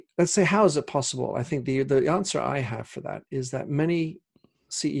let's say, how is it possible? I think the answer I have for that is that many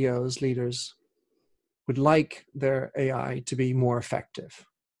CEOs, leaders, would like their AI to be more effective.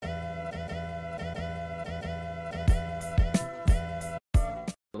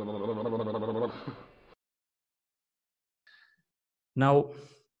 Now,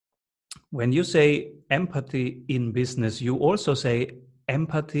 when you say empathy in business, you also say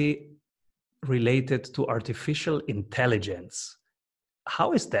empathy related to artificial intelligence.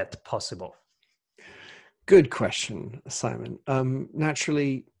 How is that possible? Good question, Simon.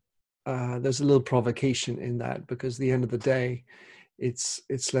 Naturally, there's a little provocation in that, because at the end of the day, it's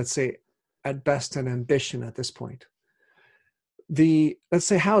let's say, at best, an ambition at this point. Let's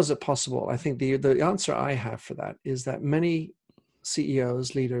say, how is it possible? I think the answer I have for that is that many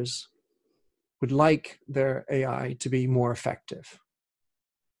CEOs, leaders, would like their AI to be more effective.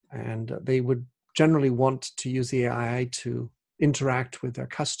 And they would generally want to use the AI to interact with their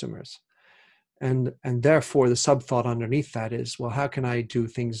customers. And therefore, the sub-thought underneath that is, well, how can I do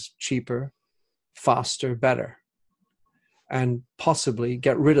things cheaper, faster, better? And possibly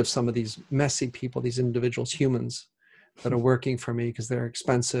get rid of some of these messy people, these individuals, humans, that are working for me because they're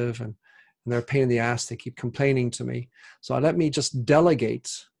expensive and they're a pain in the ass. They keep complaining to me. So let me just delegate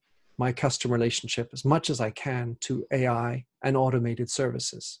my customer relationship as much as I can to AI and automated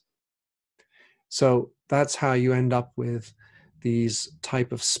services. So that's how you end up with these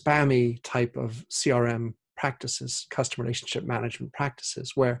type of spammy type of CRM practices, customer relationship management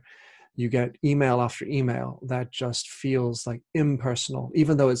practices, where you get email after email that just feels like impersonal,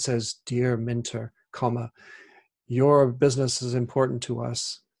 even though it says, "Dear Minter, your business is important to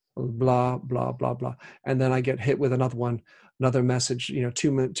us, blah, blah, blah, blah." And then I get hit with another message,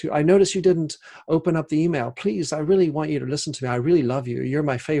 2 minutes. I notice you didn't open up the email. Please, I really want you to listen to me. I really love you. You're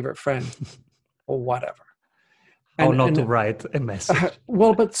my favorite friend, or whatever. To write a message.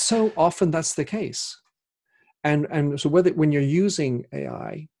 Well, but so often that's the case. And so when you're using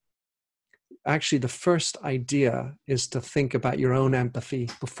AI, actually the first idea is to think about your own empathy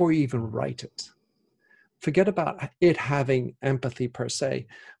before you even write it. Forget about it having empathy per se,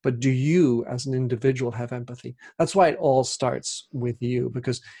 but do you as an individual have empathy? That's why it all starts with you,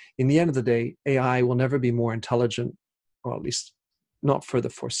 because in the end of the day, AI will never be more intelligent, or at least not for the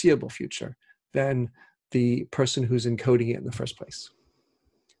foreseeable future, than the person who's encoding it in the first place.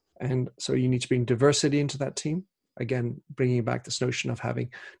 And so you need to bring diversity into that team. Again, bringing back this notion of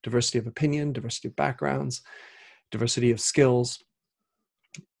having diversity of opinion, diversity of backgrounds, diversity of skills.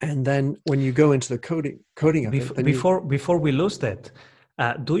 And then when you go into the coding of it, before we lose that,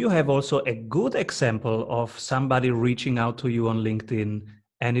 do you have also a good example of somebody reaching out to you on LinkedIn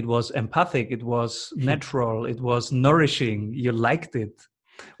and it was empathic, it was natural, it was nourishing, you liked it?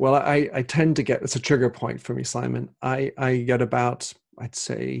 Well, I tend to get, it's a trigger point for me, Simon. I get about, I'd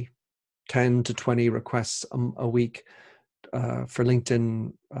say, 10 to 20 requests a week for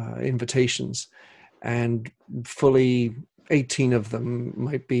LinkedIn invitations, and fully 18 of them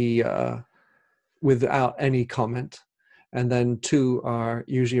might be without any comment. And then 2 are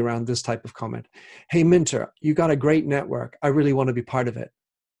usually around this type of comment. "Hey, Minter, you got a great network. I really want to be part of it."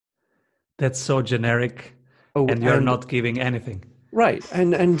 That's so generic, and you're not giving anything. Right.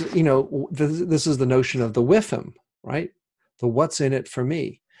 And this is the notion of the WIFM, right? The what's in it for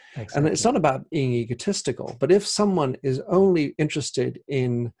me. Exactly. And it's not about being egotistical, but if someone is only interested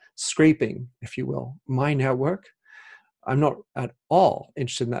in scraping, if you will, my network, I'm not at all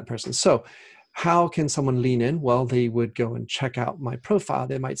interested in that person. So how can someone lean in? Well, they would go and check out my profile.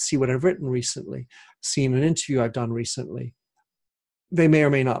 They might see what I've written recently, seen an interview I've done recently. They may or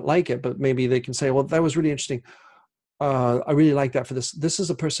may not like it, but maybe they can say, "Well, that was really interesting. I really like that for this. This is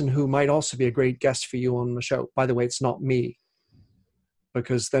a person who might also be a great guest for you on the show. By the way, it's not me,"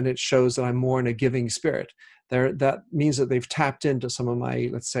 because then it shows that I'm more in a giving spirit. That means that they've tapped into some of my,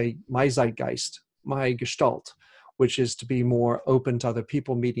 let's say, my zeitgeist, my gestalt, which is to be more open to other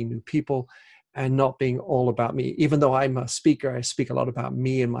people, meeting new people, and not being all about me. Even though I'm a speaker, I speak a lot about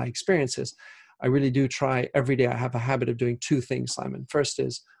me and my experiences. I really do try every day. I have a habit of doing 2 things, Simon. First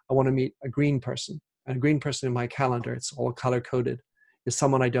is I want to meet a green person. And a green person in my calendar, it's all color-coded, is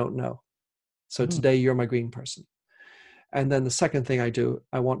someone I don't know. So today you're my green person. And then the second thing I do,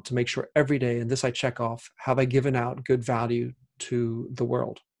 I want to make sure every day, and this I check off, have I given out good value to the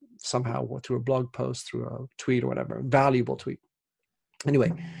world somehow, through a blog post, through a tweet or whatever, a valuable tweet.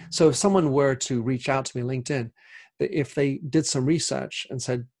 Anyway, so if someone were to reach out to me on LinkedIn, if they did some research and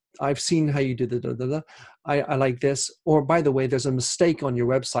said, "I've seen how you did it, I like this," or "By the way, there's a mistake on your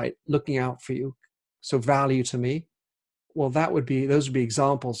website, looking out for you, so value to me," well, those would be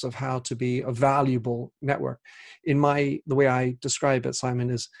examples of how to be a valuable network. The way I describe it, Simon,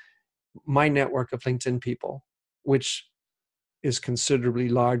 is my network of LinkedIn people, which is considerably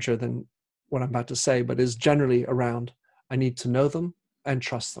larger than what I'm about to say, but is generally around, I need to know them and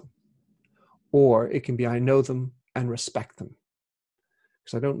trust them. Or it can be, I know them and respect them.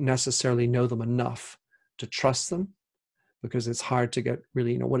 Because I don't necessarily know them enough to trust them, because it's hard to get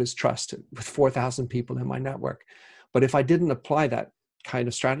really, what is trust with 4,000 people in my network. But if I didn't apply that kind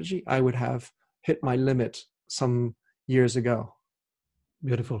of strategy, I would have hit my limit some years ago.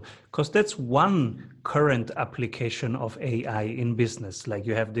 Beautiful. Because that's one current application of AI in business. Like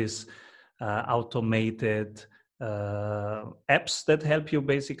you have this automated apps that help you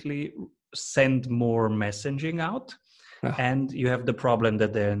basically send more messaging out. Yeah. And you have the problem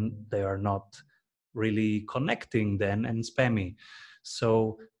that then they are not really connecting then and spammy.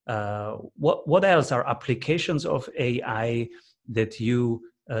 So what else are applications of AI that you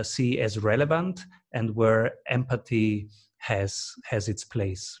see as relevant and where empathy has its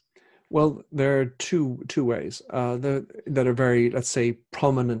place? Well, there are two ways that are very, let's say,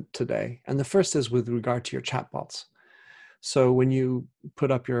 prominent today. And the first is with regard to your chatbots. So when you put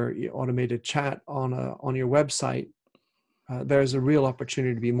up your automated chat on your website, there's a real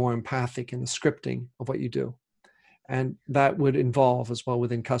opportunity to be more empathic in the scripting of what you do. And that would involve as well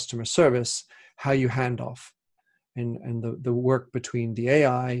within customer service, how you hand off and the work between the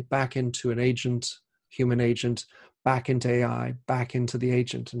AI back into an agent, human agent, back into AI, back into the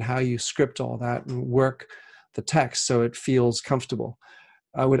agent, and how you script all that and work the text so it feels comfortable.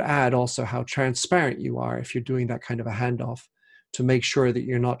 I would add also how transparent you are if you're doing that kind of a handoff, to make sure that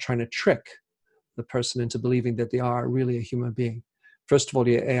you're not trying to trick the person into believing that they are really a human being. First of all,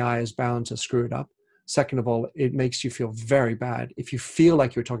 the AI is bound to screw it up. Second of all, it makes you feel very bad if you feel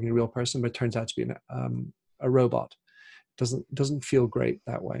like you're talking to a real person, but it turns out to be a robot. Doesn't feel great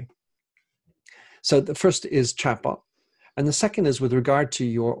that way. So the first is chatbot. And the second is with regard to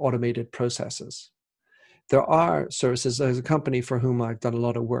your automated processes. There are services, there's a company for whom I've done a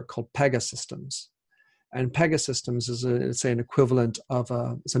lot of work called Pegasystems. And Pegasystems is an equivalent of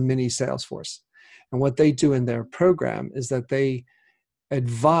it's a mini Salesforce. And what they do in their program is that they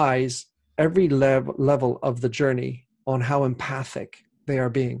advise every level of the journey on how empathic they are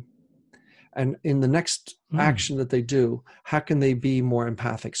being. And in the next action that they do, how can they be more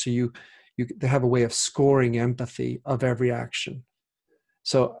empathic? So they have a way of scoring empathy of every action.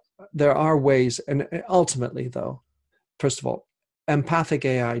 So there are ways, and ultimately though, first of all, empathic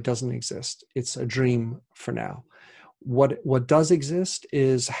AI doesn't exist. It's a dream for now. What does exist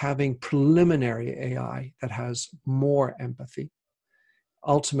is having preliminary AI that has more empathy.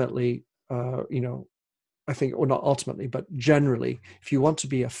 Ultimately, I think, or not ultimately, but generally, if you want to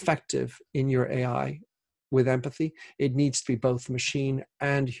be effective in your AI with empathy, it needs to be both machine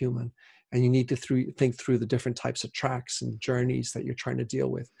and human. And you need to think through the different types of tracks and journeys that you're trying to deal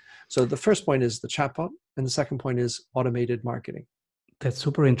with. So the first point is the chatbot, and the second point is automated marketing. That's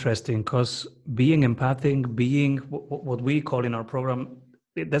super interesting, because being empathic, being what we call in our program,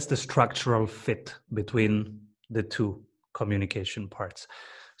 that's the structural fit between the two communication parts.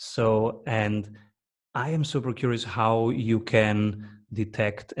 So, and I am super curious how you can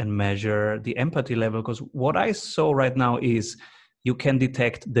detect and measure the empathy level, because what I saw right now is you can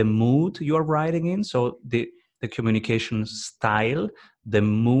detect the mood you're writing in. So the communication style, the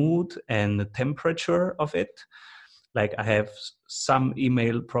mood and the temperature of it. Like I have some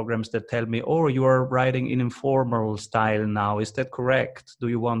email programs that tell me, oh, you are writing in informal style now. Is that correct? Do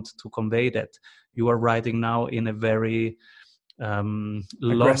you want to convey that? You are writing now in a very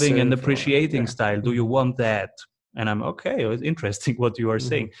loving and appreciating style. Do you want that? And I'm okay. It's interesting what you are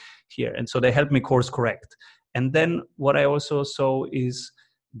saying here. And so they help me course correct. And then what I also saw is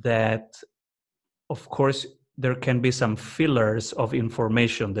that, of course, there can be some fillers of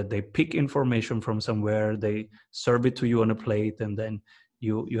information, that they pick information from somewhere, they serve it to you on a plate, and then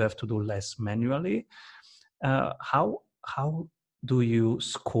you have to do less manually. How do you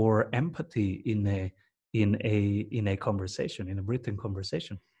score empathy in a conversation, in a written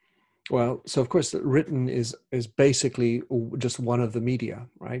conversation? Well, so of course, written is basically just one of the media,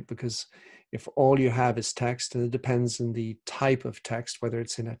 right? Because if all you have is text, and it depends on the type of text, whether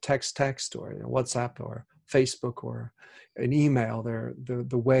it's in a text or in a WhatsApp or Facebook or an email,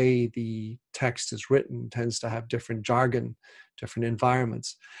 the way the text is written tends to have different jargon, different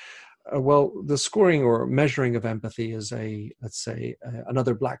environments. Well, the scoring or measuring of empathy is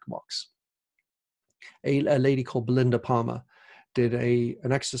another black box. A lady called Belinda Palmer did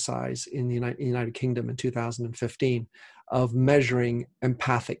an exercise in the United Kingdom in 2015 of measuring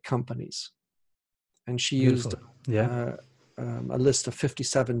empathic companies. And she used a list of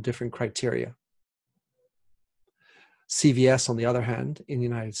 57 different criteria. CVS, on the other hand, in the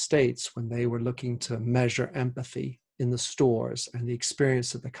United States, when they were looking to measure empathy in the stores and the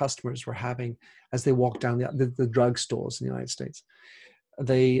experience that the customers were having as they walked down the drug stores in the United States,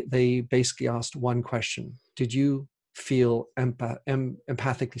 they basically asked one question: did you feel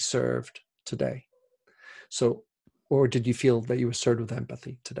empathically served today? So, or did you feel that you were served with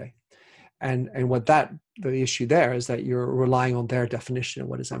empathy today? And what the issue there is that you're relying on their definition of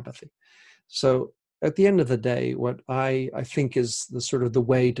what is empathy. So at the end of the day, what I think is the sort of the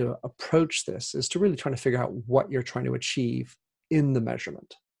way to approach this is to really try to figure out what you're trying to achieve in the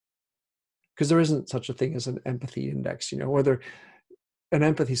measurement. Because there isn't such a thing as an empathy index, or an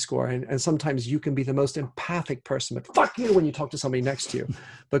empathy score. And sometimes you can be the most empathic person, but fuck you when you talk to somebody next to you,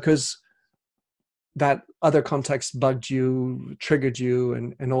 because that other context bugged you, triggered you,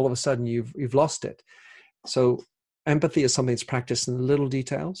 and all of a sudden you've lost it. So empathy is something that's practiced in the little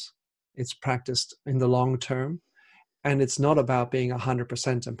details. It's practiced in the long term, and it's not about being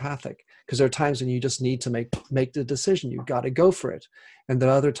 100% empathic, because there are times when you just need to make the decision. You've got to go for it. And there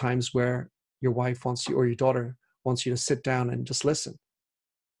are other times where your wife wants you, or your daughter wants you to sit down and just listen.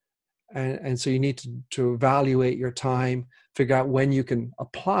 And so you need to evaluate your time, figure out when you can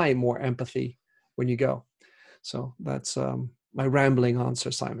apply more empathy when you go. So that's my rambling answer,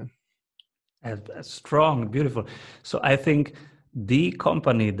 Simon. That's strong, beautiful. So I think the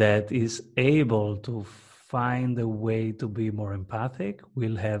company that is able to find a way to be more empathic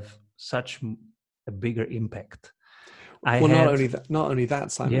will have such a bigger impact. Not only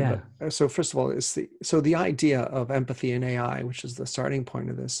that, Simon. Yeah. But, so first of all, the idea of empathy in AI, which is the starting point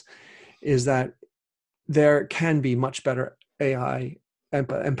of this, is that there can be much better AI,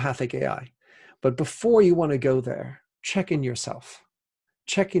 empathic AI. But before you want to go there, check in yourself,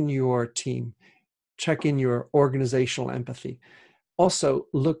 check in your team, check in your organizational empathy. Also,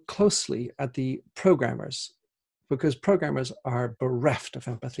 look closely at the programmers, because programmers are bereft of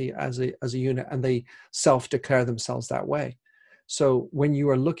empathy as a unit, and they self-declare themselves that way. So when you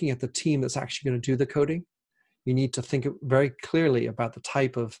are looking at the team that's actually going to do the coding, you need to think very clearly about the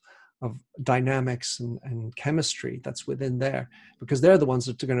type of dynamics and chemistry that's within there, because they're the ones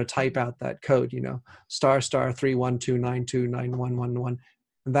that are going to type out that code, **312929111,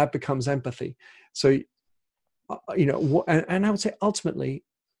 and that becomes empathy. So, and I would say ultimately,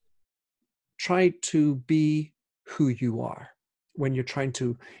 try to be who you are when you're trying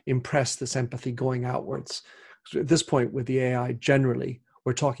to impress this empathy going outwards. So at this point with the AI, generally,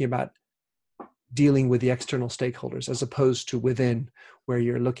 we're talking about dealing with the external stakeholders as opposed to within, where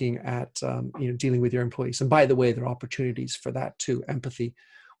you're looking at dealing with your employees. And by the way, there are opportunities for that too, empathy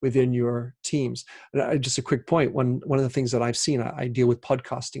within your teams. And just a quick point, one of the things that I've seen, I deal with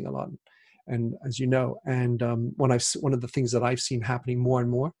podcasting a lot, and as you know, and one of the things that I've seen happening more and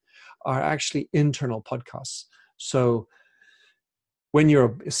more are actually internal podcasts. So when you're a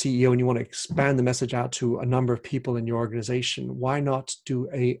CEO and you want to expand the message out to a number of people in your organization, why not do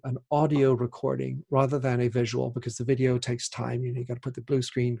an audio recording rather than a visual? Because the video takes time. You got to put the blue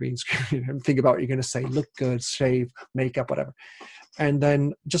screen, green screen, and think about what you're going to say, look good, shave, makeup, whatever. And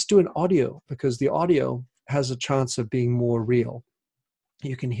then just do an audio, because the audio has a chance of being more real.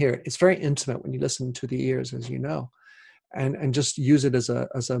 You can hear it. It's very intimate when you listen to the ears, as you know, and just use it as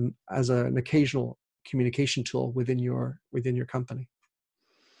an occasional communication tool within your company.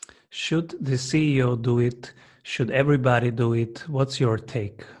 Should the CEO do it? Should everybody do it? What's your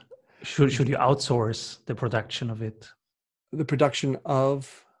take? Should you outsource the production of it? The production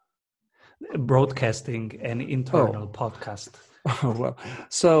of? Broadcasting an internal podcast. Oh, well,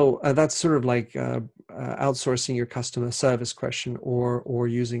 so that's sort of like outsourcing your customer service question, or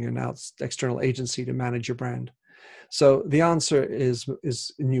using an external agency to manage your brand. So the answer is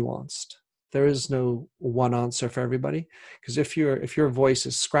nuanced. There is no one answer for everybody, because if your voice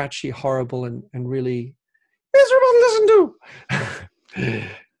is scratchy, horrible, and really miserable to listen to,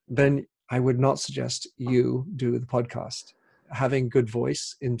 then I would not suggest you do the podcast. Having good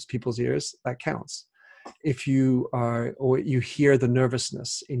voice in people's ears, that counts. If you hear the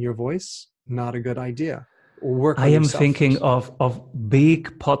nervousness in your voice, not a good idea. I am thinking of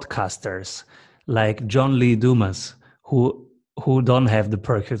big podcasters like John Lee Dumas, who don't have the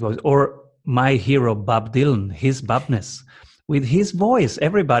perfect voice, or my hero Bob Dylan, his Bobness, with his voice.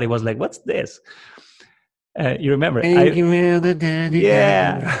 Everybody was like, "What's this?" You remember? Yeah,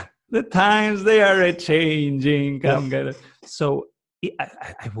 the times they are changing. Yeah. So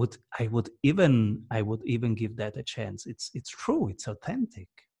I would even give that a chance. It's true. It's authentic.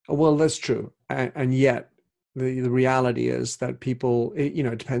 Well, that's true, and yet the reality is that people, it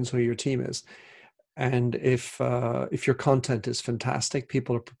depends who your team is. And if your content is fantastic,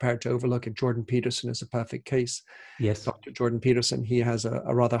 people are prepared to overlook it. Jordan Peterson is a perfect case. Yes. Dr. Jordan Peterson, he has a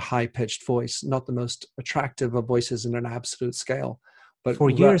rather high-pitched voice, not the most attractive of voices in an absolute scale. But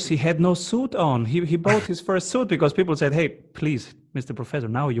for years, he had no suit on. He bought his first suit because people said, hey, please, Mr. Professor,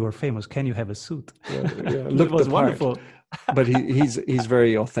 now you are famous. Can you have a suit? Look, it was wonderful. But he's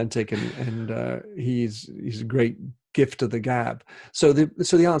very authentic, and he's a great gift to the gab. So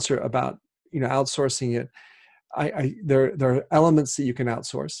the answer about outsourcing it, there are elements that you can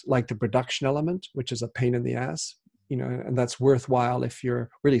outsource, like the production element, which is a pain in the ass, and that's worthwhile if you're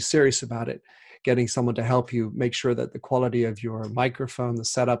really serious about it. Getting someone to help you make sure that the quality of your microphone, the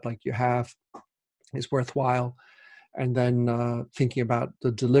setup like you have, is worthwhile. And then thinking about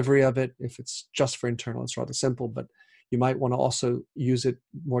the delivery of it. If it's just for internal, it's rather simple, but you might want to also use it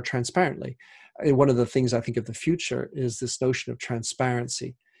more transparently. And one of the things I think of the future is this notion of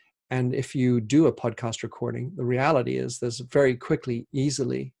transparency. And if you do a podcast recording, the reality is there's very quickly,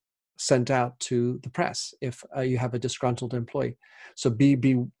 easily sent out to the press if you have a disgruntled employee. So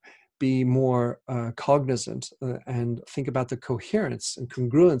be more cognizant and think about the coherence and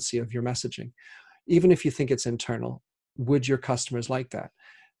congruency of your messaging. Even if you think it's internal, would your customers like that?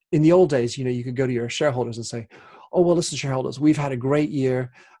 In the old days, you could go to your shareholders and say, oh, well, listen, shareholders, we've had a great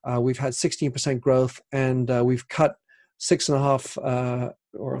year. We've had 16% growth, and we've cut 6.5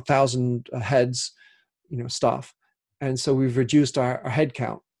 or 1,000 heads, staff. And so we've reduced our head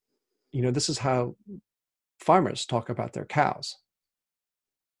count. This is how farmers talk about their cows,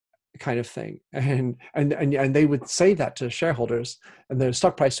 kind of thing. And they would say that to shareholders, and their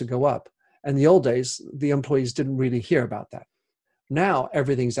stock price would go up. In the old days, the employees didn't really hear about that. Now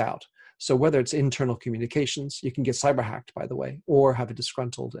everything's out. So whether it's internal communications, you can get cyber hacked, by the way, or have a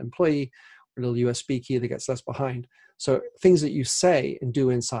disgruntled employee, or a little USB key that gets left behind. So things that you say and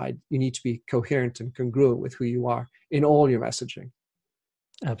do inside, you need to be coherent and congruent with who you are in all your messaging.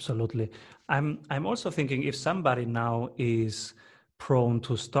 Absolutely. I'm also thinking, if somebody now is prone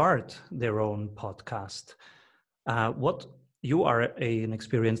to start their own podcast, what you are an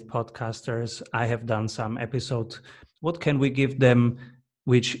experienced podcaster. I have done some episodes. What can we give them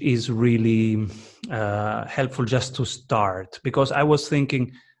which is really helpful just to start? Because I was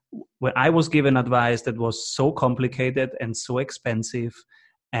thinking, when I was given advice that was so complicated and so expensive,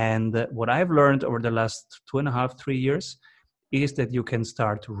 and what I've learned over the last 2.5, 3 years is that you can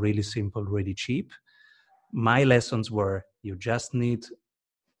start really simple, really cheap. My lessons were, you just need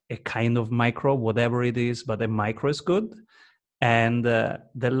a kind of micro, whatever it is, but a micro is good. And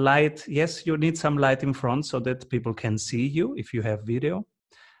the light, yes, you need some light in front so that people can see you if you have video.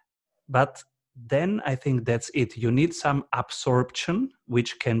 But then I think that's it. You need some absorption,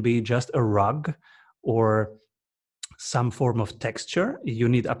 which can be just a rug or some form of texture. You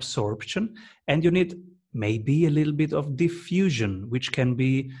need absorption, and you need maybe a little bit of diffusion, which can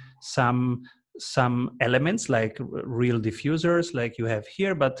be some elements like real diffusers like you have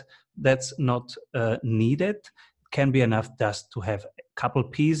here, but that's not needed. Can be enough just to have a couple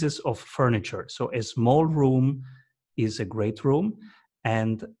pieces of furniture. So a small room is a great room.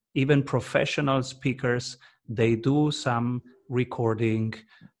 And even professional speakers, they do some recording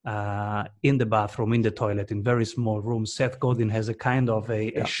in the bathroom, in the toilet, in very small rooms. Seth Godin has a kind of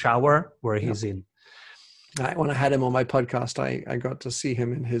a shower where he's in. When I had him on my podcast, I got to see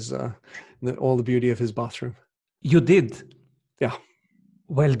him in his all the beauty of his bathroom. You did? Yeah.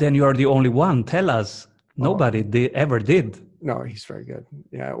 Well, then you're the only one. Tell us. Nobody ever did. No, he's very good.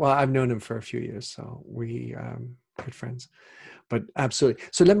 Yeah. Well, I've known him for a few years, so we good friends. But absolutely.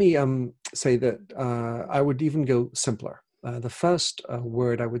 So let me say that I would even go simpler. The first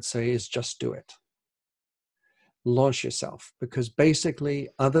word I would say is just do it. Launch yourself, because basically,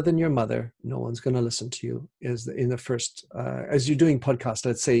 other than your mother, no one's going to listen to you. Is in the first, as you're doing podcasts,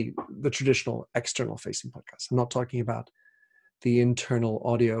 let's say the traditional external facing podcasts. I'm not talking about the internal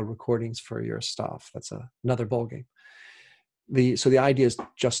audio recordings for your staff. That's another ballgame. So the idea is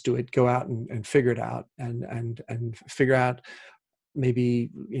just do it. Go out and figure it out, and figure out maybe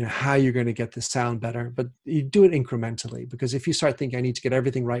how you're going to get the sound better. But you do it incrementally, because if you start thinking I need to get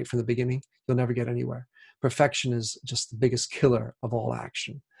everything right from the beginning, you'll never get anywhere. Perfection is just the biggest killer of all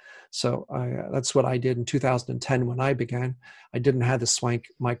action. So that's what I did in 2010 when I began. I didn't have the swank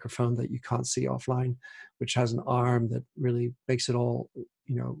microphone that you can't see offline, which has an arm that really makes it all,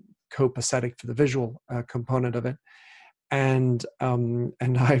 copacetic for the visual component of it. And I'm,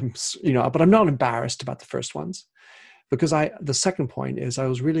 but I'm not embarrassed about the first ones, because the second point is I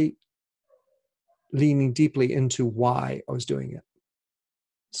was really leaning deeply into why I was doing it.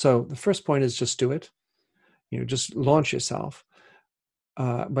 So the first point is just do it. Just launch yourself.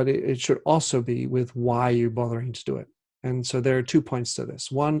 but it should also be with why you're bothering to do it. And so there are 2 points to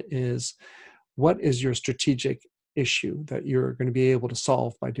this. One is, what is your strategic issue that you're going to be able to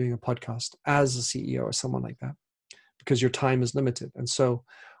solve by doing a podcast as a CEO or someone like that? Because your time is limited. And so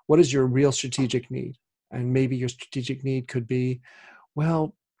what is your real strategic need? And maybe your strategic need could be,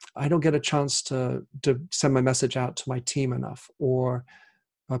 well, I don't get a chance to send my message out to my team enough, or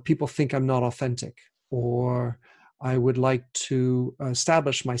people think I'm not authentic, or I would like to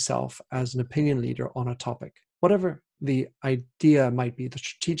establish myself as an opinion leader on a topic. Whatever the idea might be, the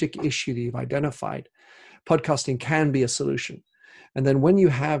strategic issue that you've identified, podcasting can be a solution. And then when you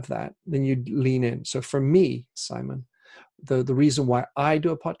have that, then you lean in. So for me, Simon, the reason why I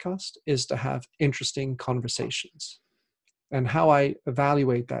do a podcast is to have interesting conversations. And how I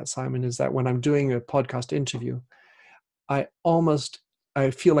evaluate that, Simon, is that when I'm doing a podcast interview, I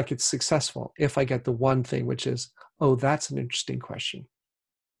feel like it's successful if I get the one thing, which is, oh, that's an interesting question.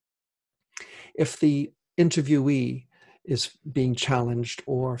 If the interviewee is being challenged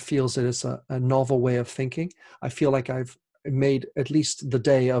or feels that it's a novel way of thinking, I feel like I've made at least the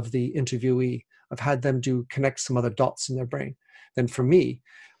day of the interviewee. I've had them connect some other dots in their brain. Then for me,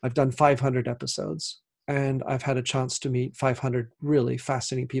 I've done 500 episodes. And I've had a chance to meet 500 really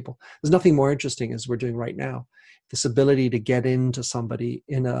fascinating people. There's nothing more interesting as we're doing right now. This ability to get into somebody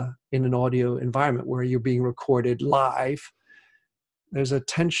in an audio environment where you're being recorded live. There's a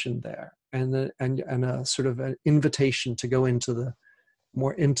tension there, and a sort of an invitation to go into the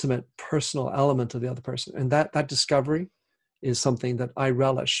more intimate, personal element of the other person. And that discovery is something that I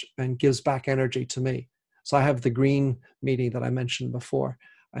relish and gives back energy to me. So I have the green meeting that I mentioned before.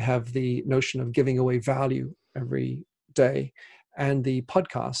 I have the notion of giving away value every day. And the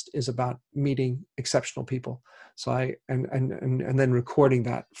podcast is about meeting exceptional people. So and then recording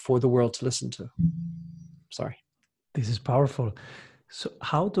that for the world to listen to. Sorry. This is powerful. So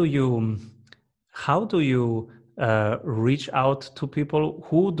how do you reach out to people?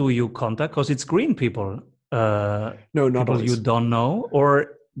 Who do you contact? Because it's green people. No, not people always. You don't know,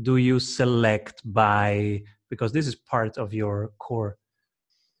 or do you select by, because this is part of your core?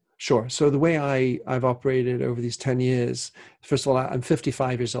 Sure. So the way I've operated over these 10 years, first of all, I'm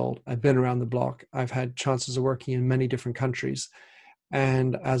 55 years old. I've been around the block. I've had chances of working in many different countries.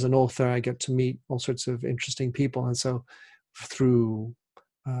 And as an author, I get to meet all sorts of interesting people. And so through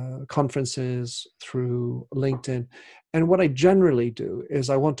conferences, through LinkedIn, and what I generally do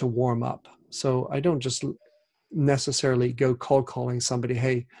is I want to warm up. So I don't just necessarily go cold calling somebody,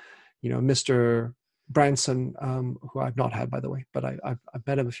 hey, Mr. Branson, who I've not had, by the way, but I've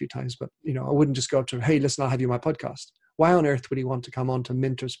met him a few times, but, I wouldn't just go up to him, hey, listen, I'll have you on my podcast. Why on earth would he want to come on to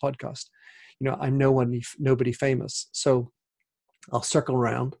Minter's podcast? I'm nobody famous. So I'll circle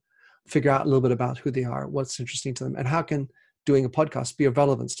around, figure out a little bit about who they are, what's interesting to them, and how can doing a podcast be of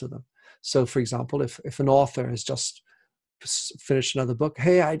relevance to them. So for example, if an author has just finished another book,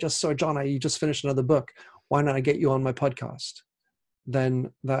 hey, I just saw John, you just finished another book. Why not I get you on my podcast?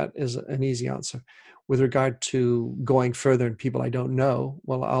 Then that is an easy answer. With regard to going further and people I don't know,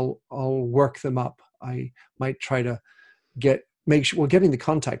 well, I'll work them up. I might try to getting the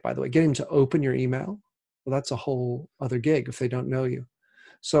contact, by the way, getting to open your email. Well, that's a whole other gig if they don't know you.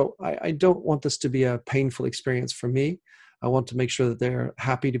 So I don't want this to be a painful experience for me. I want to make sure that they're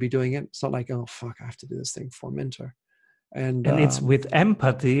happy to be doing it. It's not like, oh, fuck, I have to do this thing for Minter. And it's with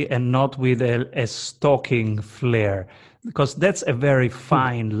empathy and not with a stalking flair, because that's a very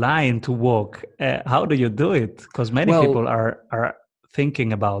fine line to walk. How do you do it? Because many people are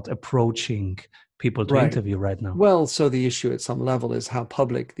thinking about approaching people to interview right now. Well, so the issue at some level is how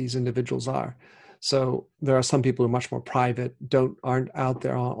public these individuals are. So there are some people who are much more private, aren't out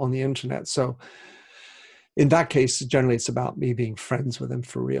there on the internet. So in that case, generally it's about me being friends with them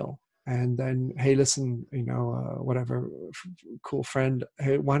for real. And then, hey, listen, whatever, cool friend,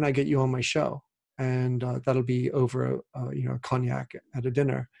 hey, why not get you on my show? And that'll be over, a cognac at a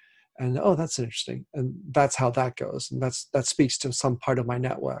dinner. And, oh, that's interesting. And that's how that goes. And that speaks to some part of my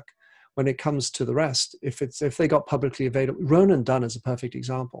network. When it comes to the rest, if they got publicly available, Ronan Dunn is a perfect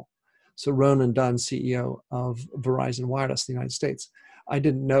example. So Ronan Dunn, CEO of Verizon Wireless in the United States, I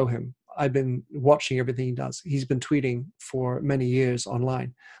didn't know him. I've been watching everything he does. He's been tweeting for many years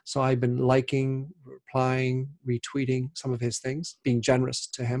online. So I've been liking, replying, retweeting some of his things, being generous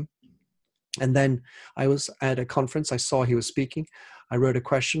to him. And then I was at a conference. I saw he was speaking. I wrote a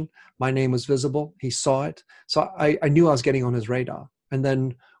question. My name was visible. He saw it. So I knew I was getting on his radar. And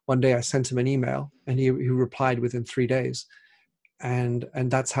then one day I sent him an email and he replied within 3 days. And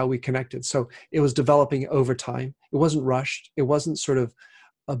that's how we connected. So it was developing over time. It wasn't rushed. It wasn't sort of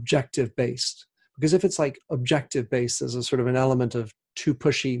objective based, because if it's like objective based, there's a sort of an element of too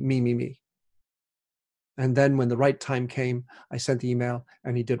pushy, me. And then when the right time came, I sent the email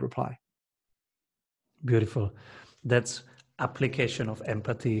and he did reply. Beautiful. That's application of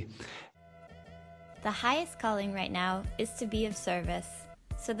empathy. The highest calling right now is to be of service.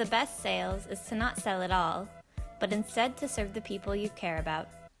 So the best sales is to not sell at all, but instead to serve the people you care about.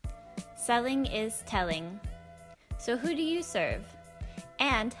 Selling is telling. So who do you serve?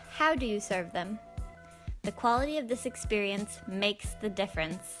 And how do you serve them? The quality of this experience makes the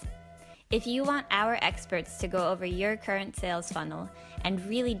difference. If you want our experts to go over your current sales funnel and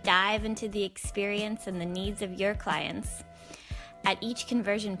really dive into the experience and the needs of your clients at each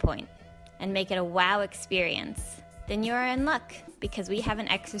conversion point and make it a wow experience, then you are in luck because we have an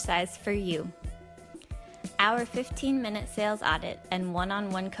exercise for you. Our 15-minute sales audit and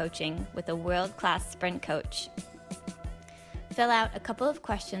one-on-one coaching with a world-class sprint coach. Fill out a couple of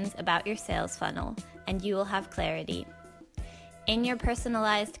questions about your sales funnel and you will have clarity. In your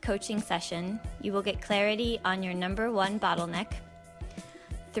personalized coaching session, you will get clarity on your number one bottleneck,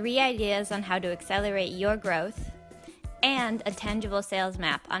 3 ideas on how to accelerate your growth, and a tangible sales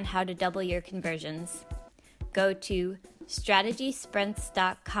map on how to double your conversions. Go to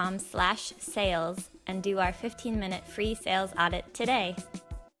strategysprints.com/sales and do our 15-minute free sales audit today.